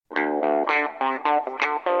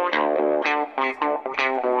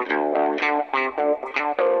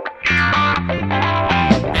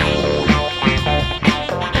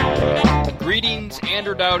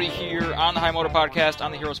Andrew Doughty here on the High Motor Podcast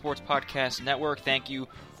on the Hero Sports Podcast Network. Thank you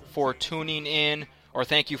for tuning in, or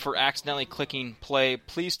thank you for accidentally clicking play.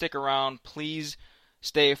 Please stick around. Please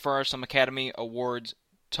stay for some Academy Awards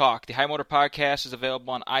talk. The High Motor Podcast is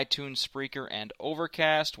available on iTunes, Spreaker, and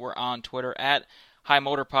Overcast. We're on Twitter at High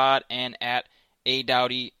Motor Pod and at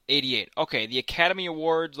ADoughty88. Okay, the Academy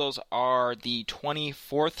Awards, those are the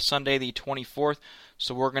 24th, Sunday the 24th.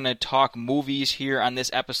 So we're going to talk movies here on this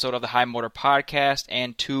episode of the High Motor Podcast.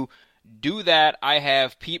 And to do that, I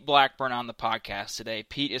have Pete Blackburn on the podcast today.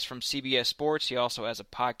 Pete is from CBS Sports. He also has a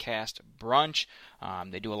podcast, Brunch.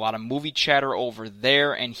 They do a lot of movie chatter over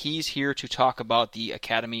there, and he's here to talk about the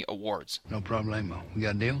Academy Awards. No problemo. We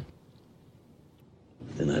got a deal?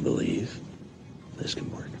 Then I believe this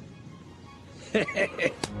can work.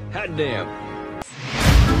 Hot damn.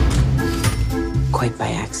 Quite by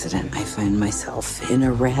accident, I find myself in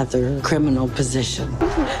a rather criminal position.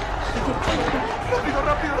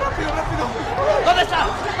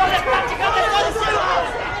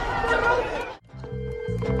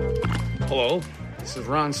 Hello, this is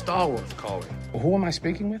Ron Stallworth calling. Who am I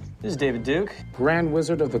speaking with? This is David Duke. Grand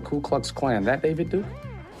Wizard of the Ku Klux Klan. That David Duke?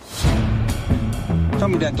 Tell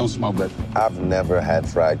me that don't smell good. I've never had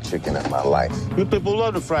fried chicken in my life. You people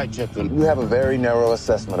love the fried chicken. You have a very narrow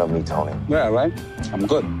assessment of me, Tony. Yeah, right? I'm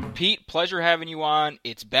good. Pete, pleasure having you on.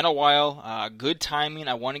 It's been a while. Good timing.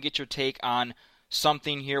 I want to get your take on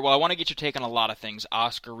something here. Well, I want to get your take on a lot of things,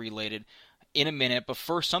 Oscar-related, in a minute. But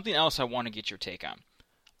first, something else I want to get your take on.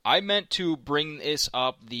 I meant to bring this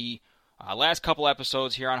up the last couple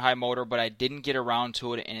episodes here on High Motor, but I didn't get around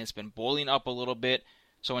to it, and it's been boiling up a little bit.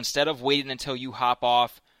 So instead of waiting until you hop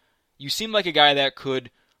off, you seem like a guy that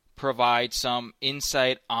could provide some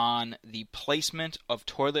insight on the placement of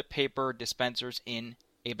toilet paper dispensers in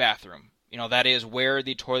a bathroom. You know, that is where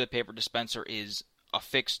the toilet paper dispenser is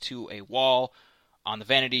affixed to a wall, on the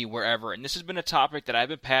vanity, wherever. And this has been a topic that I've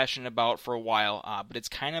been passionate about for a while, but it's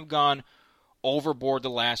kind of gone overboard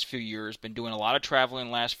the last few years. Been doing a lot of traveling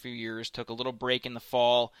the last few years, took a little break in the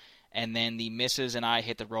fall, and then the missus and I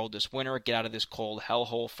hit the road this winter, get out of this cold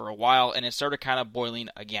hellhole for a while, and it started kind of boiling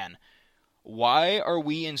again. Why are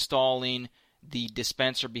we installing the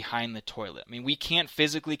dispenser behind the toilet? I mean, we can't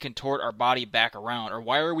physically contort our body back around, or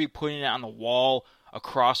why are we putting it on the wall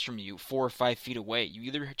across from you 4 or 5 feet away? You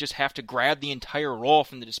either just have to grab the entire roll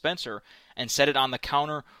from the dispenser and set it on the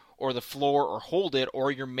counter or the floor or hold it, or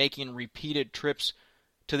you're making repeated trips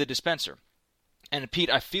to the dispenser. And Pete,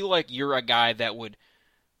 I feel like you're a guy that would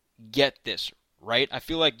get this, right? I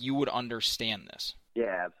feel like you would understand this.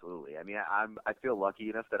 Yeah, absolutely. I mean, I feel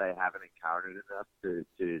lucky enough that I haven't encountered enough to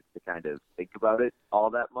kind of think about it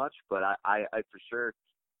all that much, but I for sure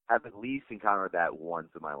have at least encountered that once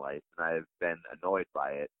in my life, and I've been annoyed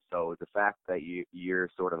by it. So the fact that you're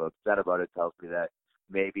sort of upset about it tells me that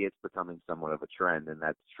maybe it's becoming somewhat of a trend, and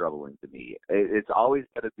that's troubling to me. It's always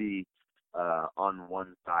going to be on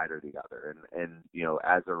one side or the other. And you know,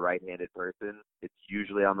 as a right-handed person, it's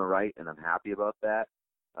usually on the right, and I'm happy about that.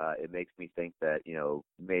 It makes me think that, you know,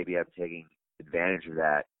 maybe I'm taking advantage of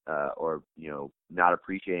that, or, you know, not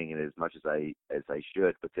appreciating it as much as I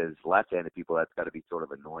should, because left-handed people, that's got to be sort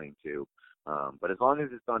of annoying too. But as long as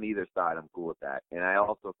it's on either side, I'm cool with that. And I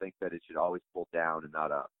also think that it should always pull down and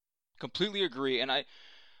not up. Completely agree. And I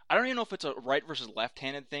don't even know if it's a right versus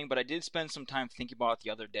left-handed thing, but I did spend some time thinking about it the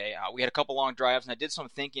other day. We had a couple long drives, and I did some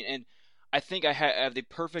thinking, and I think I have the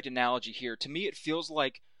perfect analogy here. To me, it feels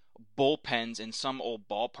like bullpens in some old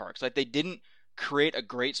ballparks. Like, they didn't create a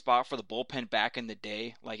great spot for the bullpen back in the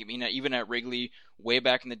day. Like, I mean, even at Wrigley way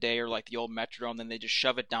back in the day, or like the old Metrodome, then they just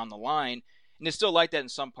shove it down the line. And it's still like that in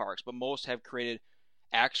some parks, but most have created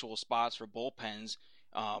actual spots for bullpens.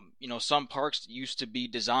 You know, some parks used to be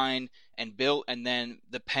designed and built, and then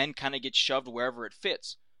the pen kind of gets shoved wherever it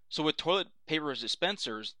fits. So with toilet paper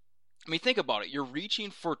dispensers, I mean, think about it. You're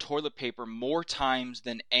reaching for toilet paper more times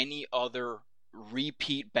than any other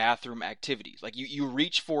repeat bathroom activities. Like, you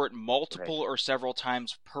reach for it multiple or several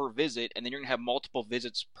times per visit, and then you're going to have multiple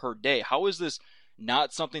visits per day. How is this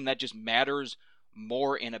not something that just matters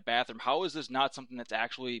more in a bathroom? How is this not something that's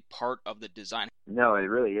actually part of the design? No, it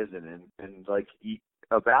really isn't. And like,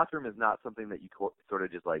 a bathroom is not something that you sort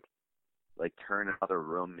of just like turn another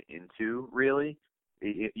room into, really.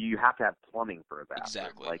 You have to have plumbing for a bathroom.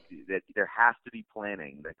 Exactly. Like, there has to be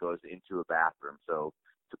planning that goes into a bathroom. So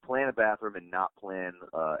to plan a bathroom and not plan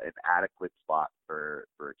an adequate spot for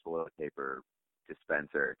a toilet paper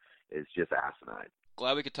dispenser is just asinine.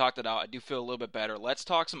 Glad we could talk that out. I do feel a little bit better. Let's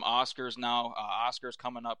talk some Oscars now. Oscars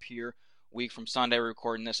coming up here week from Sunday. We're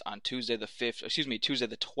recording this on Tuesday the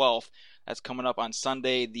 12th. That's coming up on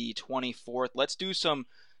Sunday the 24th. Let's do some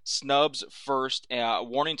snubs first.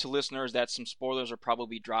 Warning to listeners that some spoilers are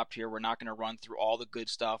probably dropped here. We're not going to run through all the good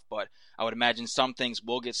stuff, but I would imagine some things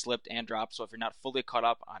will get slipped and dropped. So if you're not fully caught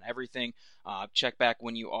up on everything, check back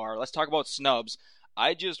when you are. Let's talk about snubs.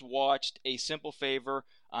 I just watched A Simple Favor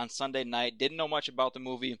on Sunday night. Didn't know much about the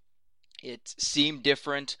movie. It seemed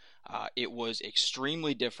different. It was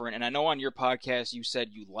extremely different. And I know on your podcast you said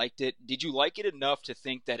you liked it. Did you like it enough to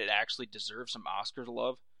think that it actually deserves some Oscar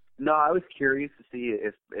love? No, I was curious to see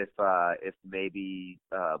if maybe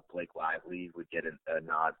Blake Lively would get a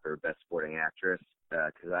nod for Best Supporting Actress,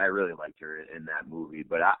 because I really liked her in that movie.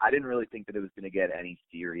 But I didn't really think that it was going to get any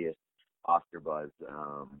serious Oscar buzz. There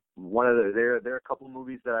are a couple of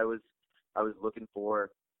movies that I was looking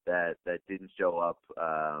for that didn't show up.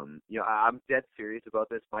 I'm dead serious about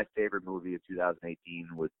this. My favorite movie of 2018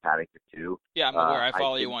 was Paddington 2. Yeah, I'm aware. I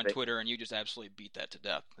follow you on Twitter, and you just absolutely beat that to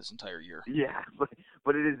death this entire year. Yeah,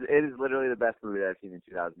 but it is literally the best movie that I've seen in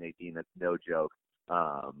 2018. That's no joke.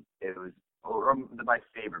 It was my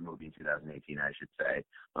favorite movie in 2018, I should say.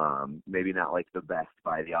 Maybe not like the best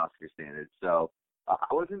by the Oscar standards. So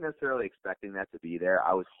I wasn't necessarily expecting that to be there.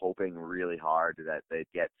 I was hoping really hard that they'd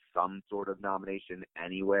get some sort of nomination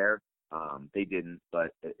anywhere. They didn't,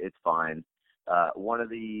 but it's fine. I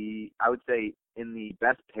would say in the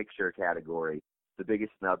Best Picture category, the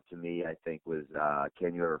biggest snub to me, I think, was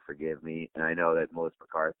Can You Ever Forgive Me? And I know that Melissa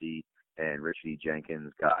McCarthy and Richard E.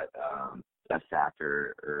 Jenkins got Best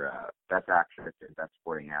Actor or Best Actress and Best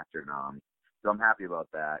Supporting Actor noms. So I'm happy about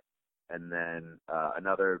that. And then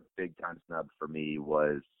another big-time snub for me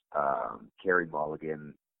was Carey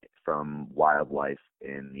Mulligan from Wildlife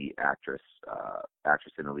in the actress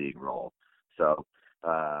in a leading role. So,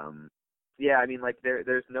 yeah, I mean, like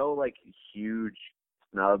there's no like huge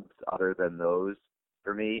snubs other than those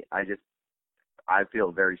for me. I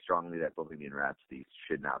feel very strongly that Bohemian Rhapsody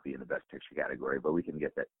should not be in the Best Picture category, but we can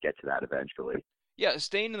get to that eventually. Yeah,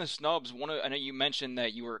 staying in the snubs. I know you mentioned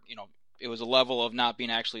that you were, it was a level of not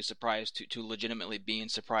being actually surprised to legitimately being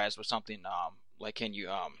surprised with something like Can You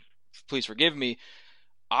Please Forgive Me.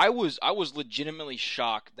 I was legitimately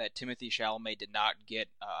shocked that Timothee Chalamat did not get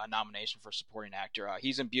a nomination for supporting actor.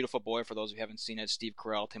 He's in Beautiful Boy. For those who haven't seen it, Steve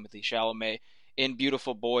Carell, Timothee Chalamat in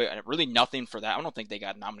Beautiful Boy, and really nothing for that. I don't think they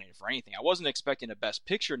got nominated for anything. I wasn't expecting a Best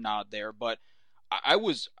Picture nod there, but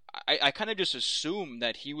I kind of just assumed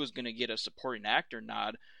that he was going to get a supporting actor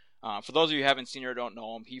nod. For those of you who haven't seen or don't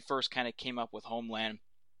know him, he first kind of came up with Homeland.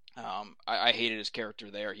 I hated his character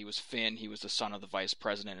there. He was Finn. He was the son of the vice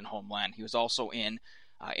president in Homeland. He was also in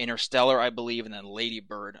Interstellar, I believe, and then Lady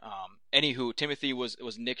Bird. Anywho, Timothy was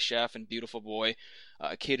Nick Sheff in Beautiful Boy,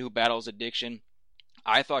 a kid who battles addiction.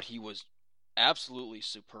 I thought he was absolutely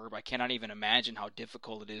superb. I cannot even imagine how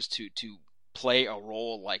difficult it is to play a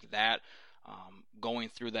role like that, going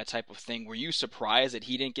through that type of thing. Were you surprised that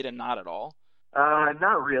he didn't get a nod at all?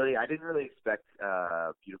 Not really. I didn't really expect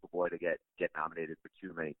Beautiful Boy to get nominated for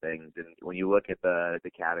too many things. And when you look at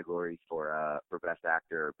the categories for Best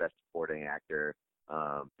Actor or Best Supporting Actor,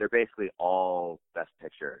 they're basically all Best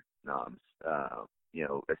Picture noms.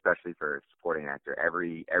 Especially for supporting actor,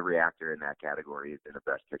 every actor in that category is in a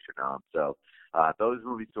Best Picture nom. So those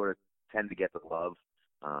movies sort of tend to get the love,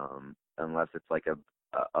 unless it's like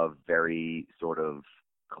a very sort of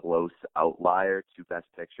close outlier to Best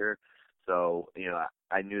Picture. So,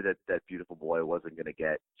 I knew that Beautiful Boy wasn't going to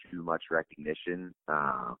get too much recognition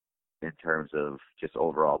in terms of just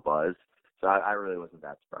overall buzz. So I really wasn't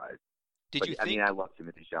that surprised. I love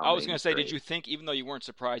Timothee Chalamet. I was going to say, did you think, even though you weren't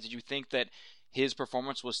surprised, did you think that his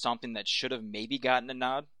performance was something that should have maybe gotten a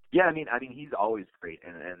nod? Yeah, I mean, he's always great,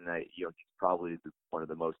 and he's probably one of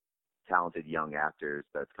the most talented young actors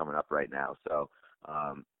that's coming up right now. So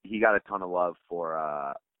he got a ton of love for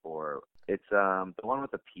it's the one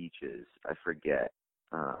with the peaches. I forget.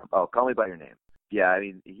 Call Me by Your Name. Yeah, I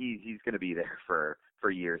mean, he's going to be there for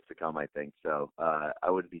years to come, I think. So I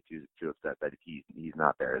wouldn't be too upset that he's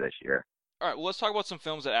not there this year. All right, well, let's talk about some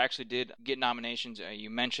films that actually did get nominations. You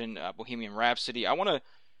mentioned Bohemian Rhapsody. I want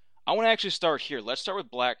to actually start here. Let's start with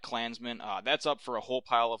Blackkklansman. That's up for a whole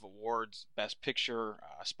pile of awards: Best Picture,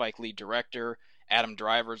 Spike Lee Director, Adam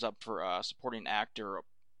Driver's up for Supporting Actor, a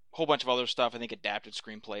whole bunch of other stuff. I think adapted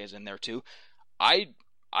screenplay is in there too. I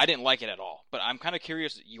didn't like it at all, but I'm kind of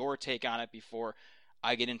curious your take on it before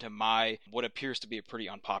I get into my what appears to be a pretty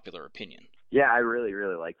unpopular opinion. Yeah, I really,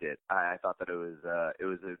 really liked it. I thought that it was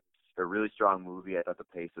a really strong movie. I thought the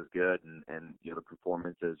pace was good, and the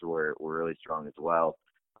performances were really strong as well.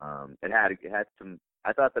 It had some.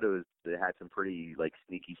 I thought that it had some pretty like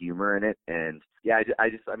sneaky humor in it, and yeah,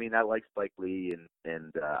 I like Spike Lee,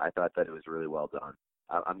 and I thought that it was really well done.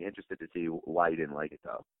 I'm interested to see why you didn't like it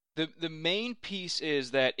though. The main piece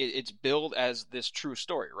is that it's billed as this true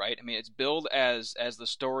story, right? I mean, it's billed as the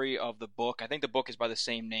story of the book. I think the book is by the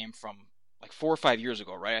same name from like 4 or 5 years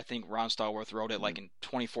ago, right? I think Ron Stallworth wrote it like in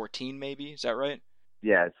 2014, maybe. Is that right?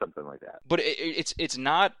 Yeah, it's something like that. But it's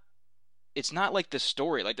not like the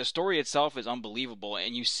story. Like the story itself is unbelievable,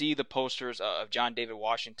 and you see the posters of John David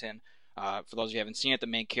Washington. For those of you who haven't seen it, the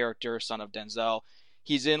main character, son of Denzel,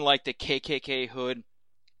 he's in like the KKK hood.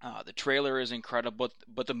 The trailer is incredible,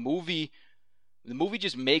 but the movie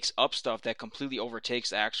just makes up stuff that completely overtakes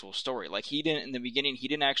the actual story. Like he didn't in the beginning, he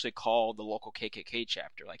didn't actually call the local KKK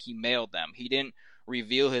chapter. Like he mailed them. He didn't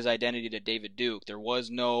reveal his identity to David Duke. There was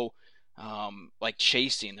no like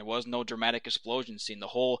chase scene. There was no dramatic explosion scene. The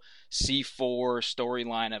whole C4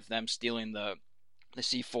 storyline of them stealing the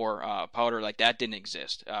C4 powder, like that didn't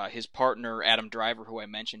exist. His partner Adam Driver, who I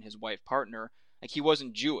mentioned, his wife partner, like he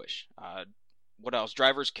wasn't Jewish. What else?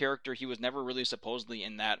 Driver's character, he was never really supposedly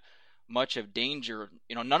in that much of danger.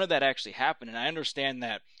 None of that actually happened. And I understand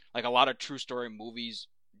that like a lot of true story movies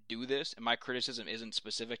do this, and my criticism isn't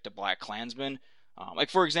specific to Blackkklansman. Like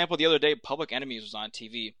for example, the other day, Public Enemies was on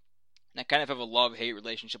TV, and I kind of have a love-hate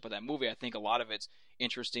relationship with that movie. I think a lot of it's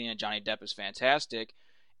interesting, and Johnny Depp is fantastic.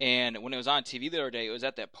 And when it was on TV the other day, it was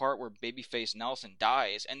at that part where Babyface Nelson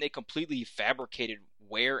dies, and they completely fabricated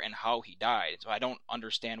where and how he died. So I don't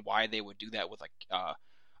understand why they would do that with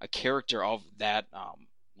a character of that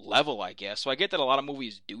level, I guess. So I get that a lot of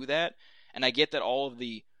movies do that, and I get that all of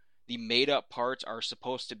the made-up parts are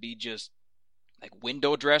supposed to be just like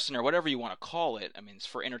window dressing or whatever you want to call it. I mean, it's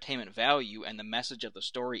for entertainment value, and the message of the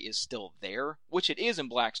story is still there, which it is in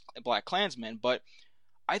Blackkklansman. But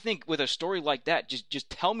I think with a story like that, just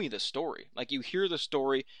tell me the story. Like you hear the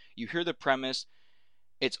story, you hear the premise,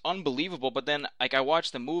 it's unbelievable. But then, like I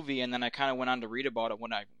watched the movie, and then I kind of went on to read about it.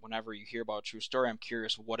 Whenever you hear about a true story, I'm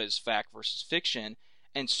curious what is fact versus fiction,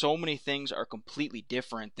 and so many things are completely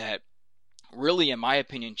different that really, in my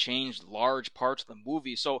opinion, changed large parts of the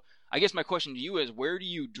movie. So I guess my question to you is, where do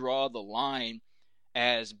you draw the line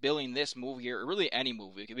as billing this movie, or really any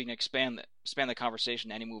movie? We can expand the conversation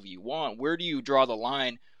to any movie you want. Where do you draw the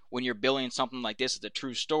line when you're billing something like this as a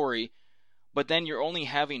true story, but then you're only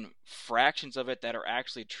having fractions of it that are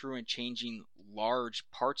actually true and changing large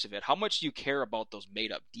parts of it? How much do you care about those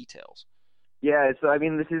made up details? Yeah, so I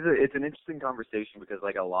mean, it's an interesting conversation because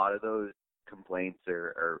like a lot of those complaints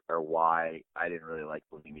are why I didn't really like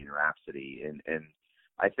Bohemian Rhapsody, and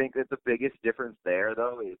I think that the biggest difference there,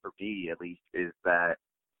 though, for me at least, is that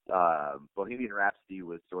Bohemian Rhapsody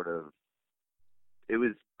was it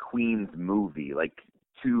was Queen's movie. Like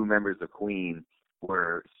two members of Queen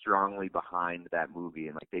were strongly behind that movie,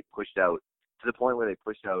 and like they pushed out to the point where they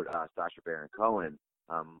pushed out Sacha Baron Cohen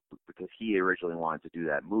because he originally wanted to do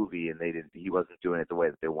that movie, and he wasn't doing it the way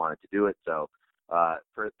that they wanted to do it. So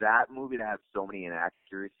for that movie to have so many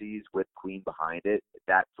inaccuracies with Queen behind it,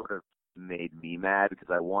 that sort of made me mad because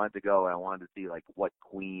I wanted to go and I wanted to see like what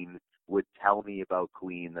Queen would tell me about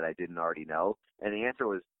Queen that I didn't already know, and the answer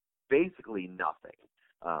was basically nothing.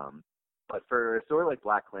 But for a story like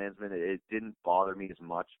Blackkklansman, it didn't bother me as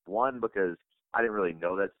much. One, because I didn't really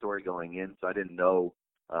know that story going in, so I didn't know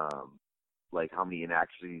like how many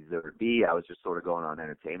inaccuracies there would be. I was just sort of going on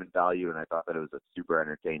entertainment value, and I thought that it was a super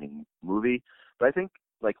entertaining movie. But I think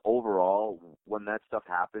like overall, when that stuff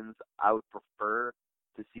happens, I would prefer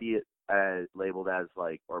to see it as labeled as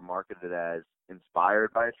like, or marketed as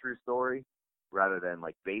inspired by a true story rather than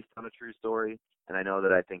like based on a true story. And I know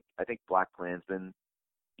that I think Blackkklansman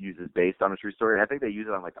uses based on a true story, and I think they use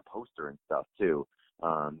it on like a poster and stuff too.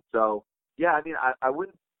 So yeah, I mean, I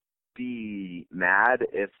wouldn't be mad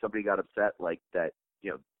if somebody got upset like that,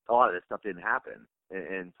 a lot of this stuff didn't happen.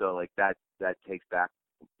 And so like that takes back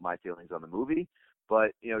my feelings on the movie.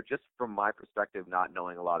 But, just from my perspective, not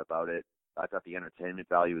knowing a lot about it, I thought the entertainment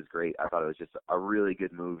value was great. I thought it was just a really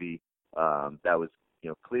good movie that was,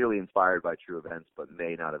 clearly inspired by true events, but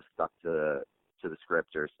may not have stuck to the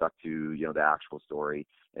script or stuck to, the actual story.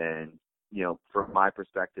 And, from my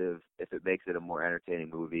perspective, if it makes it a more entertaining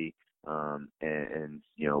movie and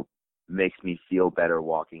makes me feel better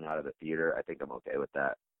walking out of the theater, I think I'm okay with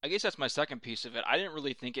that. I guess that's my second piece of it. I didn't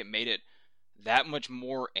really think it made it that much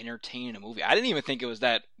more entertaining a movie. I didn't even think it was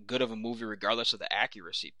that good of a movie regardless of the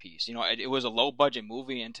accuracy piece. It was a low budget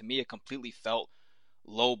movie, and to me it completely felt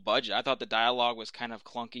low budget. I thought the dialogue was kind of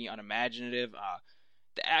clunky, unimaginative.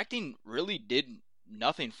 The acting really did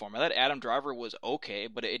nothing for me. I thought Adam Driver was okay,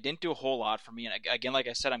 but it didn't do a whole lot for me. And again, like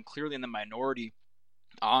I said, I'm clearly in the minority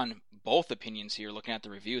on both opinions here looking at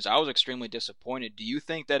the reviews. I was extremely disappointed. Do you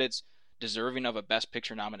think that it's deserving of a Best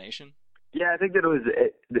Picture nomination? Yeah, I think that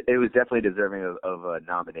it was definitely deserving of a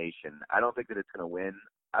nomination. I don't think that it's going to win.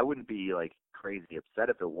 I wouldn't be like crazy upset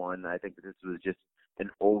if it won. I think that this was just an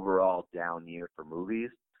overall down year for movies.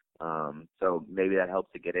 So maybe that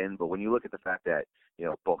helps to get in. But when you look at the fact that,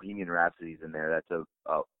 Bohemian Rhapsody's in there, that's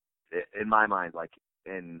in my mind, like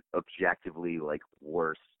an objectively like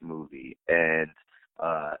worse movie. And,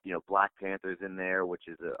 Black Panther's in there, which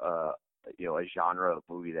is a genre of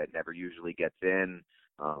movie that never usually gets in.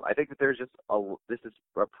 I think that this is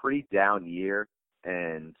a pretty down year.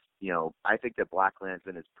 And, I think that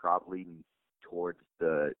Blackkklansman is probably towards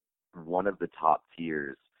one of the top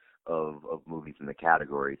tiers of movies in the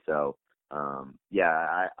category. So,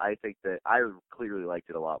 I think that I clearly liked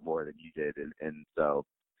it a lot more than you did. And so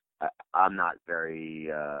I'm not very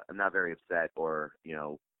upset, or,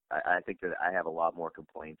 I think that I have a lot more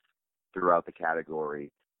complaints throughout the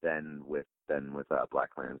category than with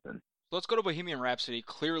Blackkklansman. Let's go to Bohemian Rhapsody.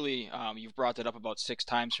 Clearly, you've brought that up about 6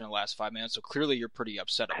 times in the last 5 minutes, so clearly you're pretty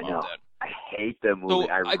upset about that. I hate the movie.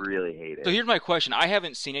 So I really hate it. So here's my question. I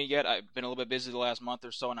haven't seen it yet. I've been a little bit busy the last month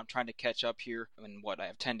or so, and I'm trying to catch up here. I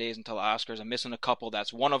have 10 days until the Oscars. I'm missing a couple.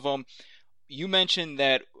 That's one of them. You mentioned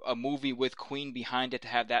that a movie with Queen behind it to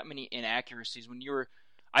have that many inaccuracies.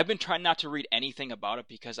 I've been trying not to read anything about it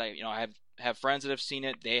because I have friends that have seen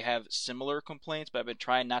it. They have similar complaints, but I've been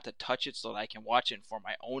trying not to touch it so that I can watch it for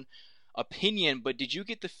my own opinion. But did you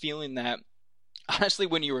get the feeling that, honestly,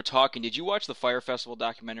 when you were talking, did you watch the Fire Festival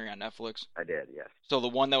documentary on Netflix? I did, yes. So the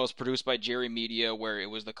one that was produced by Jerry Media, where it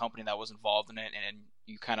was the company that was involved in it, and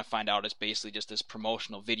you kind of find out it's basically just this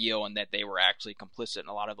promotional video and that they were actually complicit in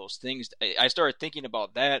a lot of those things. I started thinking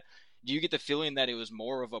about that. Do you get the feeling that it was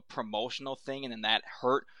more of a promotional thing and then that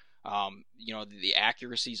hurt, the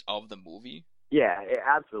accuracies of the movie? Yeah,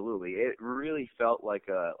 absolutely. It really felt like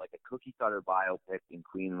a cookie cutter biopic, and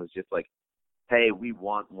Queen was just like, hey, we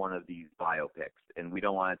want one of these biopics, and we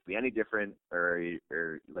don't want it to be any different, or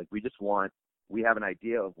like we have an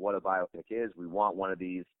idea of what a biopic is. We want one of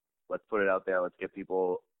these. Let's put it out there. Let's get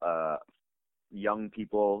people, young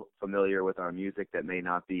people, familiar with our music that may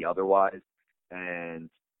not be otherwise. And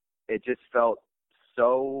it just felt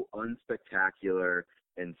so unspectacular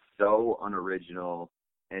and so unoriginal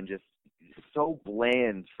and just so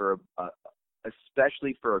bland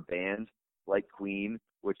especially for a band like Queen,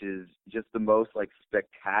 which is just the most like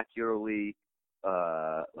spectacularly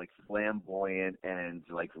like flamboyant and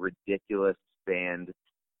like ridiculous band,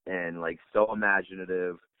 and like so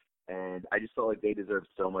imaginative. And I just felt like they deserved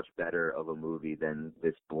so much better of a movie than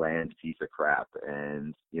this bland piece of crap.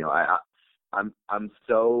 And I'm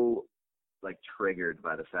so like triggered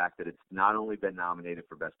by the fact that it's not only been nominated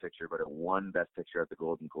for Best Picture, but it won Best Picture at the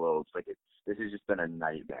Golden Globes. Like this has just been a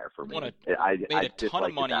nightmare for me. I made a ton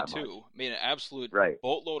of money too. Made an absolute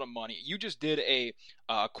boatload of money. You just did a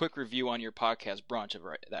quick review on your podcast, Brunch, of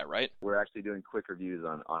that, right? We're actually doing quick reviews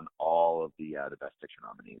on all of the Best Picture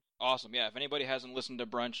nominees. Awesome. Yeah. If anybody hasn't listened to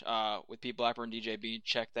Brunch with Pete Blackburn, DJ Bean,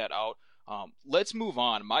 check that out. Let's move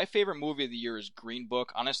on. My favorite movie of the year is Green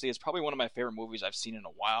Book. Honestly, it's probably one of my favorite movies I've seen in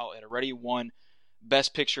a while. It already won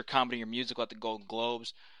Best Picture, Comedy, or Musical at the Golden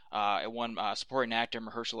Globes. It won Supporting Actor.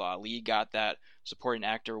 Mahershala Ali got that Supporting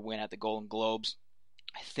Actor win at the Golden Globes.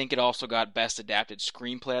 I think it also got Best Adapted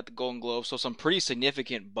Screenplay at the Golden Globes. So some pretty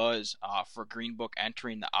significant buzz for Green Book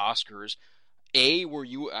entering the Oscars. A, were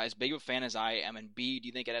you as big of a fan as I am? And B, do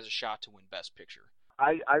you think it has a shot to win Best Picture?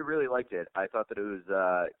 I really liked it. I thought that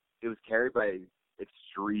it was carried by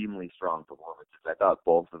extremely strong performances. I thought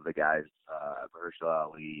both of the guys, Mahershala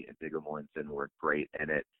Ali and Viggo Mortensen, were great in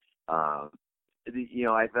it. I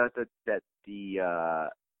thought that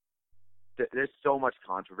there's so much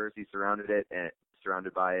controversy surrounded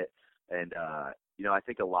by it, and I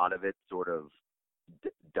think a lot of it's sort of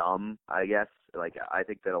dumb, I guess. Like I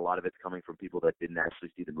think that a lot of it's coming from people that didn't actually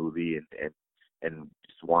see the movie and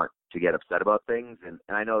just want to get upset about things. And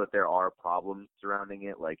I know that there are problems surrounding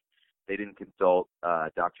it, like they didn't consult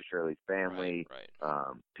Dr. Shirley's family.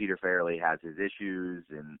 Right. Peter Farrelly has his issues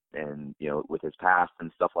and with his past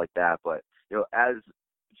and stuff like that. But as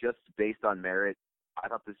just based on merit, I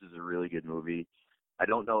thought this is a really good movie. I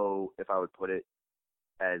don't know if I would put it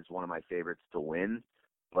as one of my favorites to win,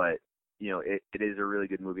 but it is a really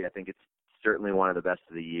good movie. I think it's certainly one of the best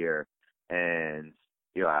of the year, and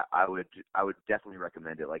I would definitely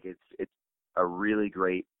recommend it. Like it's a really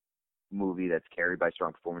great movie that's carried by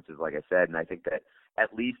strong performances, like I said, and I think that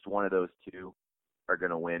at least one of those two are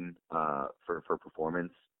going to win for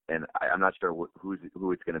performance. And I'm not sure who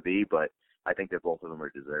it's going to be, but I think that both of them are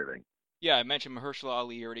deserving. Yeah, I mentioned Mahershala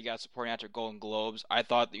Ali already got Supporting Actor Golden Globes. I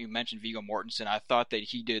thought that you mentioned Viggo Mortensen. I thought that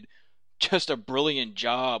he did just a brilliant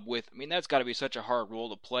job with. I mean, that's got to be such a hard role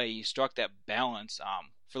to play. He struck that balance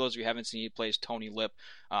For those of you who haven't seen, he plays Tony Lip,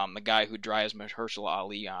 the guy who drives Mahershala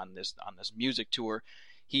Ali on this music tour.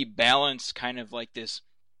 He balanced kind of like this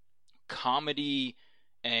comedy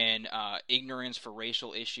and ignorance for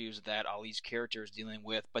racial issues that Ali's character is dealing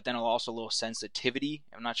with, but then also a little sensitivity.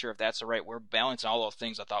 I'm not sure if that's the right word. Balancing all those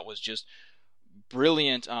things I thought was just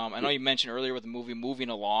brilliant. I know you mentioned earlier with the movie moving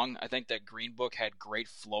along. I think that Green Book had great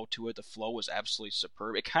flow to it. The flow was absolutely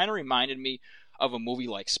superb. It kind of reminded me of a movie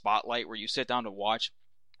like Spotlight, where you sit down to watch,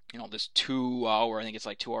 this 2 hour, I think it's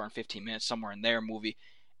like 2 hour and 15 minutes, somewhere in there movie,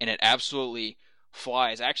 and it absolutely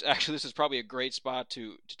flies. Actually, this is probably a great spot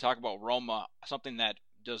to talk about Roma, something that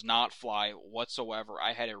does not fly whatsoever.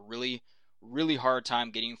 I had a really, really hard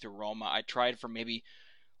time getting through Roma. I tried for maybe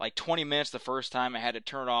like 20 minutes the first time. I had to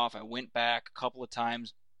turn it off. I went back a couple of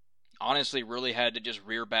times. Honestly, really had to just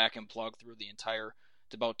rear back and plug through the entire,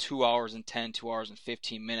 it's about 2 hours and 10, 2 hours and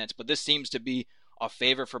 15 minutes. But this seems to be a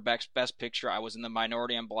favorite for Best Picture. I was in the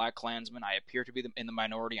minority on Blackkklansman. I appear to be in the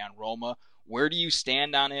minority on Roma. Where do you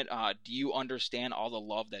stand on it? Do you understand all the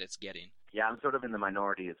love that it's getting? Yeah, I'm sort of in the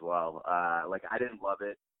minority as well. I didn't love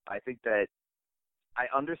it. I think that I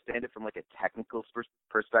understand it from like a technical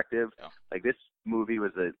perspective. Yeah. Like this movie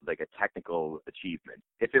was a technical achievement.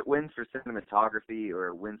 If it wins for cinematography or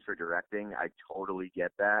it wins for directing, I totally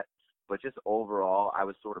get that. But just overall, I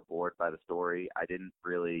was sort of bored by the story. I didn't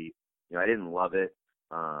really, I didn't love it.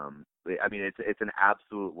 I mean, it's an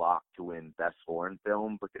absolute lock to win Best Foreign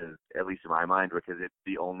Film, because, at least in my mind, because it's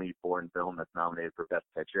the only foreign film that's nominated for Best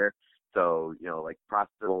Picture. So, like process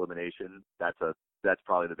of elimination, that's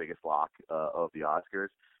probably the biggest lock of the Oscars.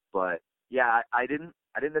 But yeah, I didn't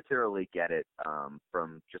necessarily get it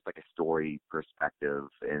from just like a story perspective,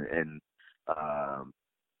 and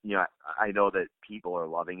I know that people are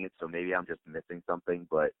loving it, so maybe I'm just missing something.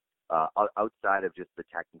 But outside of just the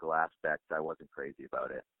technical aspects, I wasn't crazy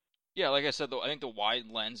about it. Yeah, like I said, though, I think the wide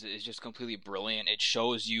lens is just completely brilliant. It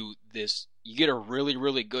shows you you get a really,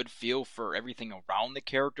 really good feel for everything around the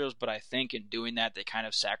characters, but I think in doing that, they kind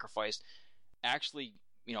of sacrificed actually,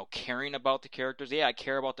 caring about the characters. Yeah, I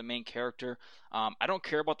care about the main character. I don't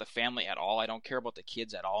care about the family at all. I don't care about the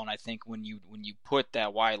kids at all. And I think when you put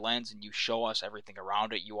that wide lens and you show us everything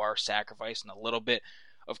around it, you are sacrificing a little bit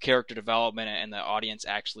of character development and the audience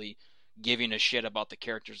actually giving a shit about the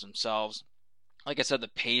characters themselves. Like I said, the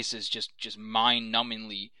pace is just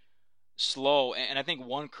mind-numbingly slow. And I think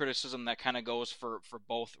one criticism that kind of goes for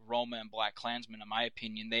both Roma and Blackkklansman, in my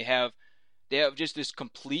opinion, they have just this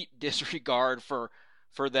complete disregard for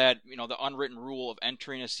that, the unwritten rule of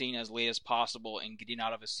entering a scene as late as possible and getting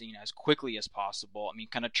out of a scene as quickly as possible. I mean,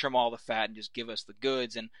 kind of trim all the fat and just give us the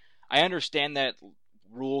goods. And I understand that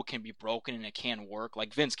rule can be broken and it can work.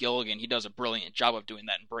 Like Vince Gilligan, he does a brilliant job of doing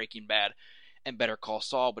that in Breaking Bad and Better Call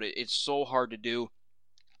Saul, but it's so hard to do.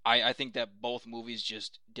 I think that both movies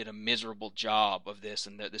just did a miserable job of this,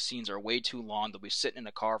 and the scenes are way too long. They'll be sitting in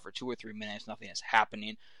a car for 2 or 3 minutes, nothing is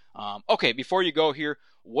happening. Okay, before you go here,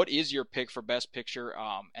 what is your pick for Best Picture,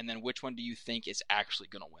 and then which one do you think is actually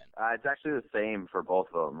going to win? It's actually the same for both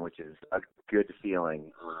of them, which is a good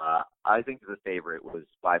feeling. I think the favorite was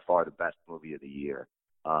by far the best movie of the year.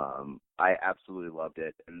 I absolutely loved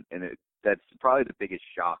it, and that's probably the biggest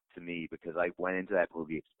shock to me, because I went into that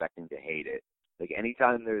movie expecting to hate it. Like,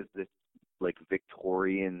 anytime there's this like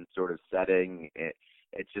Victorian sort of setting, it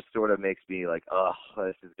just sort of makes me like, oh,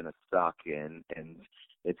 this is gonna suck, and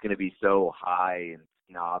it's gonna be so high and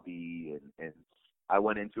snobby, and I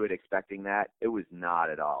went into it expecting that. It was not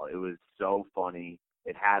at all. It was so funny.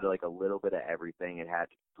 It had like a little bit of everything. It had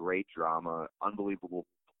great drama, unbelievable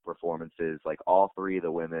performances. Like, all three of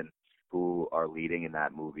the women who are leading in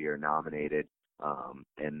that movie are nominated,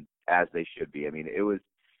 and as they should be. I mean, it was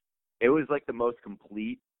like the most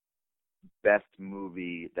complete best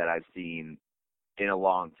movie that I've seen in a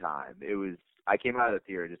long time. I came out of the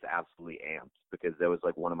theater just absolutely amped, because that was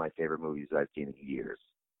like one of my favorite movies that I've seen in years.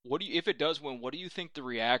 If it does win, what do you think the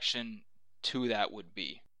reaction to that would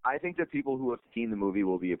be? I think that people who have seen the movie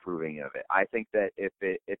will be approving of it. I think that if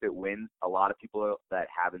it wins, a lot of people that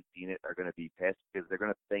haven't seen it are going to be pissed, because they're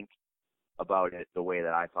going to think about it the way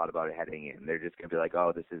that I thought about it heading in. They're just going to be like,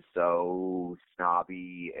 oh, this is so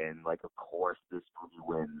snobby, and like, of course this movie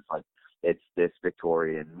wins. Like, it's this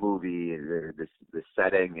Victorian movie, this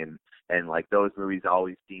setting, and like, those movies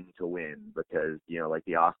always seem to win, because, like,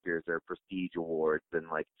 the Oscars are prestige awards, and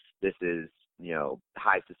like, this is,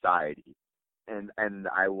 high society. And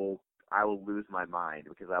I will lose my mind,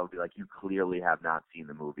 because I will be like, you clearly have not seen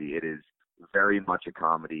the movie. It is very much a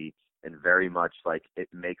comedy, and very much like, it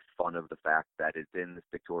makes fun of the fact that it's in this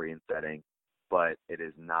Victorian setting, but it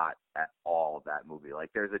is not at all that movie. Like,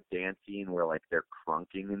 there's a dance scene where like they're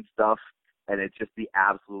crunking and stuff, and it's just the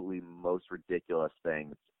absolutely most ridiculous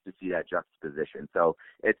thing to see that juxtaposition. So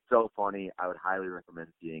it's so funny. I would highly recommend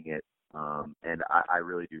seeing it. And I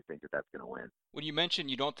really do think that that's going to win. When you mentioned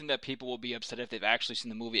you don't think that people will be upset if they've actually seen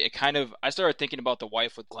the movie, I started thinking about The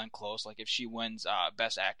Wife with Glenn Close. Like, if she wins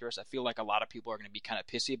Best Actress, I feel like a lot of people are going to be kind of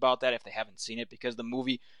pissy about that if they haven't seen it, because the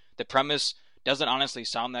movie, the premise doesn't honestly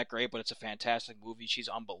sound that great, but it's a fantastic movie. She's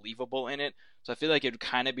unbelievable in it. So I feel like it would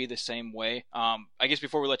kind of be the same way. I guess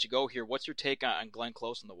before we let you go here, what's your take on Glenn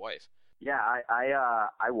Close and The Wife? Yeah,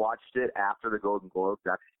 I watched it after the Golden Globes.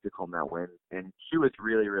 Actually took home that win, and she was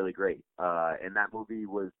really, really great. And that movie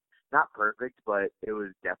was not perfect, but it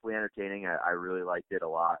was definitely entertaining. I really liked it a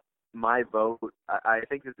lot. My vote, I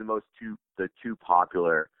think, is the two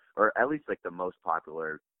popular, or at least like the most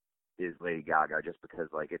popular, is Lady Gaga, just because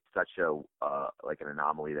like it's such a like an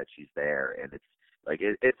anomaly that she's there, and it's like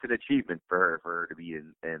it's an achievement for her to be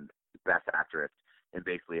in Best Actress in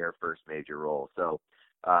basically her first major role. So.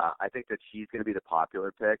 I think that she's going to be the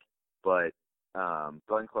popular pick, but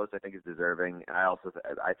Glenn Close I think is deserving. And I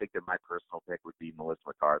think that my personal pick would be Melissa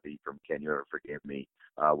McCarthy from Can You Ever Forgive Me,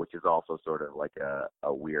 which is also sort of like a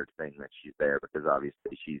weird thing that she's there, because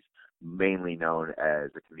obviously she's mainly known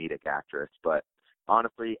as a comedic actress. But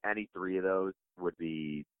honestly, any three of those would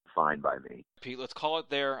be fine by me. Pete, let's call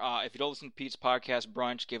it there. If you don't listen to Pete's podcast,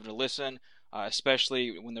 Brunch, give it a listen.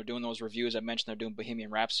 Especially when they're doing those reviews. I mentioned they're doing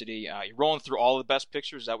Bohemian Rhapsody. You're rolling through all the best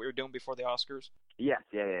pictures. Is that what you're doing before the Oscars? Yes,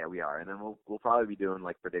 yeah, we are. And then we'll probably be doing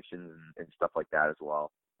like predictions and stuff like that as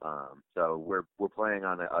well. So we're planning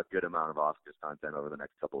on a good amount of Oscars content over the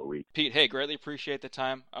next couple of weeks. Pete, hey, greatly appreciate the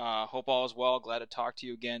time. Hope all is well. Glad to talk to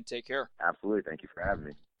you again. Take care. Absolutely. Thank you for having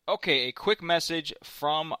me. Okay, a quick message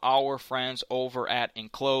from our friends over at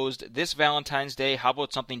Enclosed. This Valentine's Day, how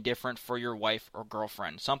about something different for your wife or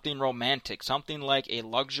girlfriend? Something romantic, something like a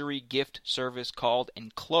luxury gift service called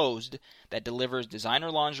Enclosed that delivers designer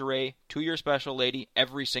lingerie to your special lady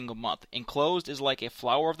every single month. Enclosed is like a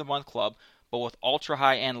Flower of the Month club, but with ultra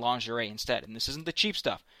high-end lingerie instead. And this isn't the cheap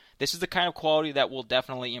stuff. This is the kind of quality that will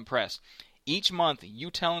definitely impress. Each month, you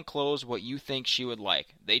tell Enclosed what you think she would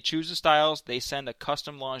like. They choose the styles, they send a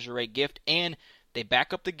custom lingerie gift, and they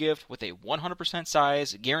back up the gift with a 100%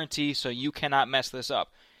 size guarantee, so you cannot mess this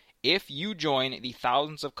up. If you join the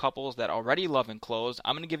thousands of couples that already love Enclosed,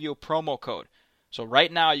 I'm going to give you a promo code. So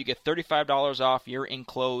right now, you get $35 off your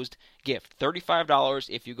Enclosed gift. $35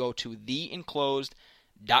 if you go to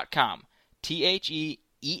theenclosed.com.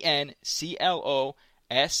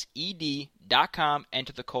 THEENCLOSED.com.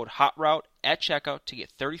 Enter the code HOTROUTE at checkout to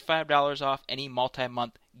get $35 off any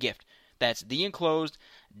multi-month gift. That's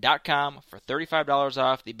theenclosed.com for $35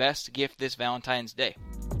 off, the best gift this Valentine's Day.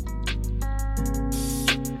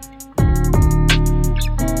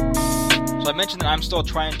 So I mentioned that I'm still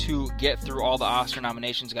trying to get through all the Oscar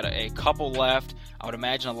nominations. Got a couple left. I would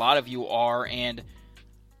imagine a lot of you are, and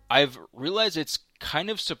I've realized it's kind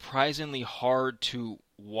of surprisingly hard to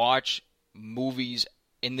watch movies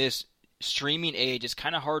in this streaming age. It's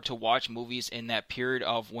kind of hard to watch movies in that period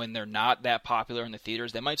of when they're not that popular in the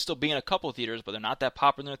theaters. They might still be in a couple of theaters, but they're not that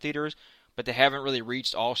popular in the theaters. But they haven't really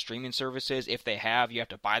reached all streaming services. If they have, you have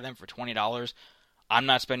to buy them for $20. I'm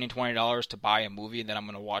not spending $20 to buy a movie that I'm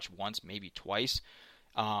going to watch once, maybe twice.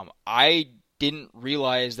 I didn't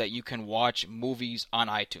realize that you can watch movies on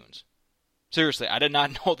iTunes. Seriously, I did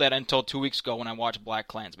not know that until 2 weeks ago when I watched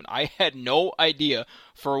Blackkklansman. I had no idea,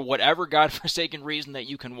 for whatever godforsaken reason, that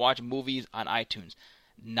you can watch movies on iTunes.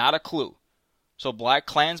 Not a clue. So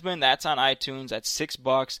Blackkklansman, that's on iTunes. That's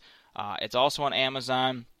 $6. It's also on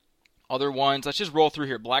Amazon. Other ones, let's just roll through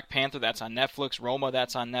here. Black Panther, that's on Netflix. Roma,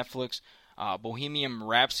 that's on Netflix. Bohemian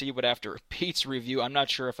Rhapsody, but after Pete's review, I'm not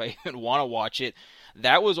sure if I even want to watch it.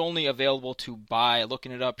 That was only available to buy,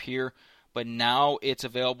 looking it up here. But now it's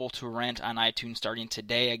available to rent on iTunes starting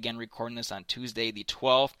today. Again, recording this on Tuesday the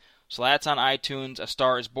 12th. So that's on iTunes. A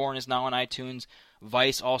Star is Born is now on iTunes.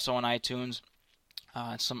 Vice also on iTunes.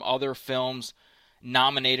 Some other films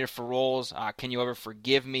nominated for roles. Can You Ever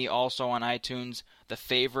Forgive Me also on iTunes. The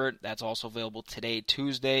Favorite, that's also available today,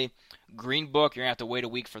 Tuesday. Green Book, you're going to have to wait a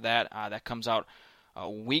week for that. That comes out a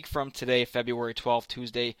week from today, February 12th,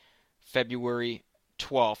 Tuesday, February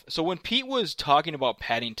 12th. So when Pete was talking about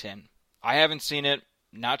Paddington, I haven't seen it,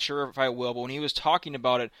 not sure if I will, but when he was talking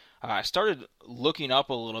about it, I started looking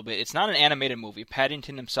up a little bit. It's not an animated movie.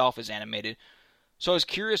 Paddington himself is animated. So I was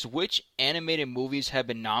curious which animated movies have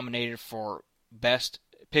been nominated for Best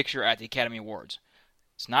Picture at the Academy Awards.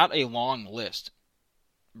 It's not a long list.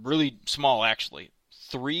 Really small, actually.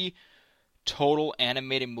 3 total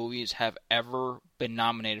animated movies have ever been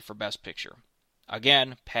nominated for Best Picture.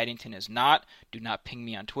 Again, Paddington is not. Do not ping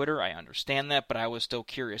me on Twitter. I understand that, but I was still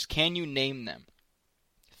curious. Can you name them?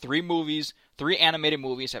 3 animated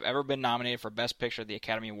movies have ever been nominated for Best Picture at the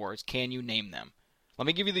Academy Awards. Can you name them? Let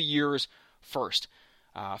me give you the years first.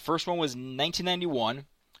 First one was 1991.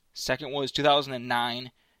 Second was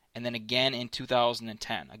 2009. And then again in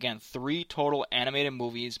 2010. Again, 3 total animated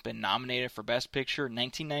movies been nominated for Best Picture.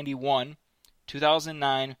 1991,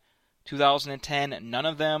 2009, 2010. None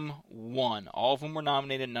of them won. All of them were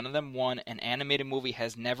nominated. None of them won. An animated movie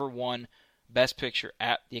has never won Best Picture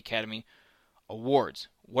at the Academy Awards.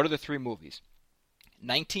 What are the 3 movies?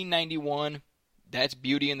 1991, that's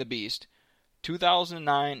Beauty and the Beast.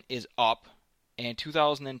 2009 is Up. And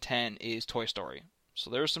 2010 is Toy Story. So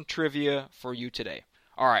there's some trivia for you today.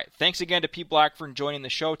 All right, thanks again to Pete Blackburn joining the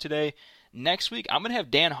show today. Next week, I'm going to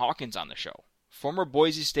have Dan Hawkins on the show. Former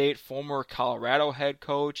Boise State, former Colorado head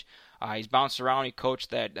coach. He's bounced around. He coached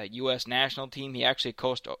that U.S. national team. He actually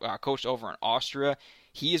coached over in Austria.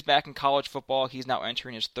 He is back in college football. He's now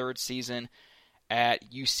entering his 3rd season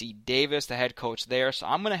at UC Davis, the head coach there. So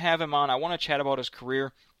I'm going to have him on. I want to chat about his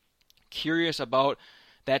career. Curious about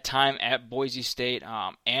that time at Boise State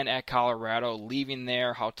and at Colorado, leaving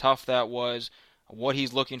there, how tough that was, what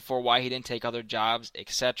he's looking for, why he didn't take other jobs,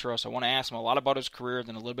 etc. So I want to ask him a lot about his career,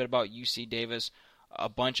 then a little bit about UC Davis, a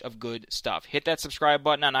bunch of good stuff. Hit that subscribe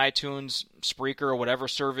button on iTunes, Spreaker, or whatever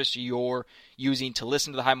service you're using to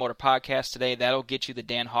listen to the High Motor Podcast today. That'll get you the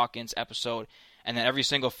Dan Hawkins episode, and then every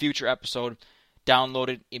single future episode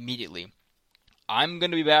downloaded immediately. I'm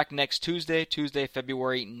going to be back next Tuesday,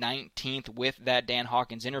 February 19th, with that Dan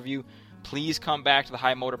Hawkins interview. Please come back to the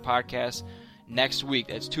High Motor Podcast next week.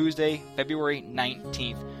 That's Tuesday, February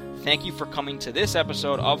 19th. Thank you for coming to this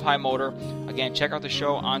episode of High Motor. Again, check out the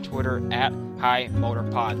show on Twitter at High Motor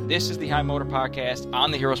Pod. This is the High Motor Podcast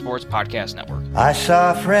on the Hero Sports Podcast Network. I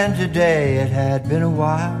saw a friend today, it had been a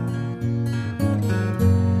while,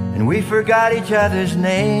 and we forgot each other's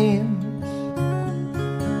names.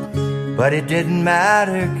 But it didn't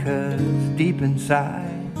matter, 'cause deep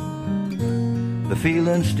inside the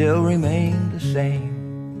feeling still remained the same.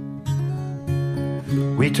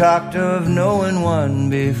 We talked of knowing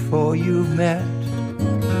one before you've met,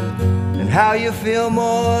 and how you feel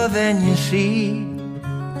more than you see,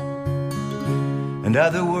 and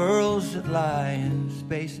other worlds that lie in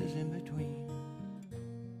spaces in